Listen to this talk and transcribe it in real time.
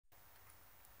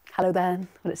Hello there.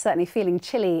 Well, it's certainly feeling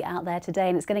chilly out there today,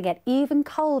 and it's going to get even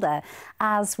colder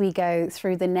as we go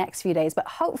through the next few days. But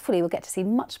hopefully we'll get to see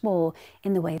much more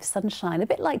in the way of sunshine. A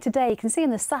bit like today, you can see in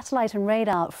the satellite and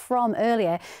radar from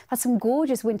earlier, had some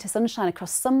gorgeous winter sunshine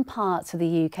across some parts of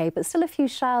the UK, but still a few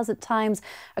showers at times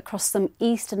across some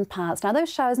eastern parts. Now,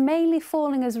 those showers mainly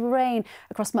falling as rain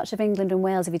across much of England and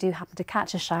Wales if you do happen to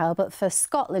catch a shower. But for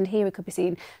Scotland, here we could be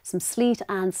seeing some sleet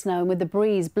and snow, and with the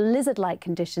breeze, blizzard-like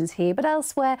conditions here. But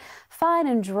elsewhere, fine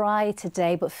and dry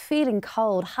today, but feeling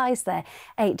cold. Highs there,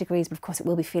 8 degrees, but of course it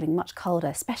will be feeling much colder,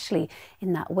 especially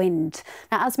in that wind.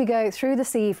 Now, as we go through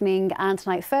this evening and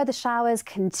tonight, further showers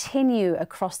continue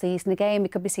across the east, and again we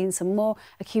could be seeing some more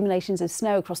accumulations of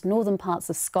snow across northern parts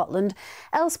of Scotland.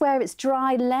 Elsewhere, it's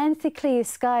dry, lengthy, clear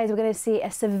skies. We're going to see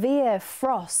a severe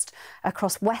frost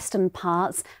across western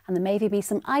parts, and there may be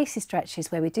some icy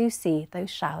stretches where we do see those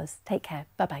showers. Take care.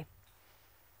 Bye-bye.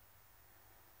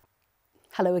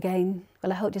 Hello again.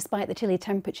 Well, I hope despite the chilly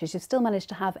temperatures, you've still managed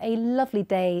to have a lovely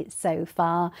day so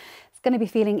far. It's going to be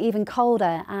feeling even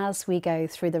colder as we go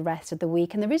through the rest of the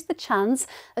week, and there is the chance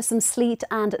of some sleet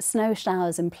and snow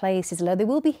showers in places, although they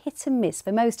will be hit and miss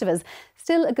for most of us.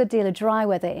 Still a good deal of dry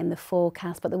weather in the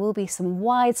forecast, but there will be some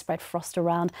widespread frost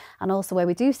around, and also where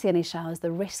we do see any showers, the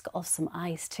risk of some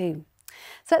ice too.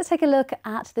 So let's take a look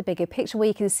at the bigger picture, where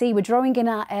you can see we're drawing in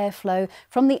our airflow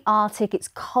from the Arctic. It's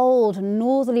cold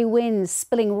northerly winds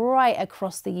spilling right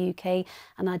across the UK,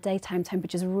 and our daytime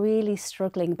temperatures really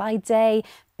struggling. By day,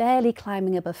 barely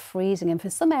climbing above freezing, and for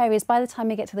some areas by the time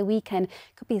we get to the weekend,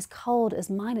 it could be as cold as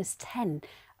 -10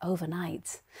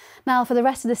 overnight. Now, for the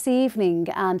rest of this evening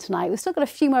and tonight, we've still got a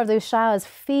few more of those showers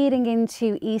feeding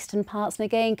into eastern parts, and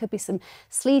again could be some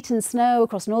sleet and snow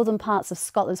across northern parts of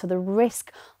Scotland, so the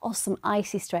risk of some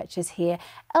icy stretches here.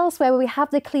 Elsewhere, where we have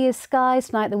the clear skies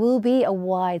tonight, there will be a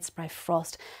widespread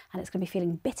frost, and it's going to be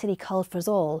feeling bitterly cold for us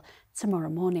all tomorrow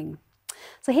morning.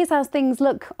 So here's how things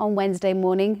look on Wednesday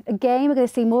morning. Again, we're going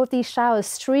to see more of these showers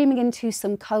streaming into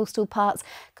some coastal parts.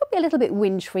 Could be a little bit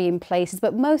wintry in places,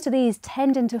 but most of these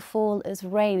tending to fall as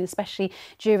rain, especially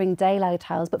during daylight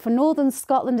hours. But for northern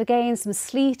Scotland, again, some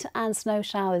sleet and snow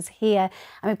showers here.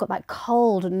 And we've got that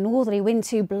cold northerly wind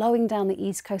too blowing down the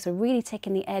east coast, so really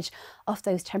taking the edge off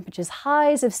those temperatures.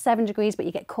 Highs of 7 degrees, but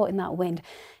you get caught in that wind.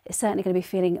 It's certainly going to be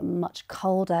feeling much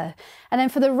colder. And then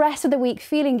for the rest of the week,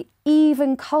 feeling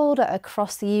even colder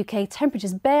across the UK.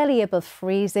 Temperatures barely above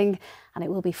freezing, and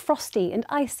it will be frosty and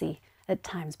icy at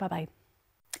times. Bye-bye.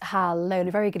 Hello and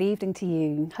a very good evening to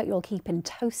you. Hope you're all keeping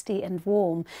toasty and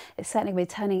warm. It's certainly going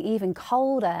to be turning even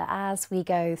colder as we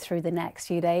go through the next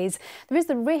few days. There is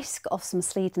the risk of some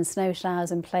sleet and snow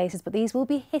showers in places, but these will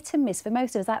be hit and miss. For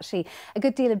most of us, actually a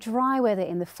good deal of dry weather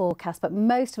in the forecast, but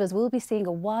most of us will be seeing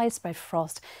a widespread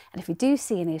frost. And if we do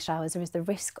see any showers, there is the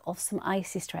risk of some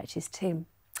icy stretches too.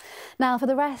 Now, for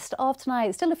the rest of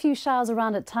tonight, still a few showers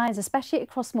around at times, especially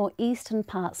across more eastern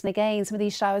parts. And again, some of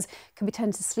these showers can be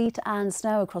turned to sleet and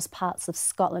snow across parts of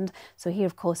Scotland. So here,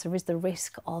 of course, there is the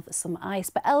risk of some ice.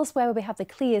 But elsewhere, where we have the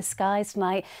clear skies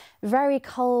tonight, very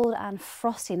cold and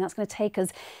frosty. And that's going to take us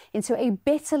into a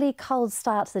bitterly cold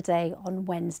start to the day on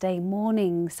Wednesday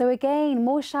morning. So again,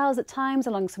 more showers at times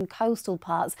along some coastal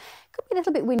parts. Could be a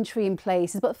little bit wintry in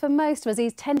places, but for most of us,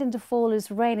 these tending to fall as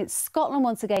rain. It's Scotland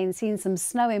once again, seeing some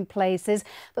snow in places,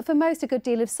 but for most a good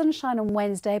deal of sunshine on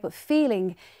Wednesday, but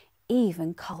feeling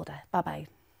even colder. Bye-bye.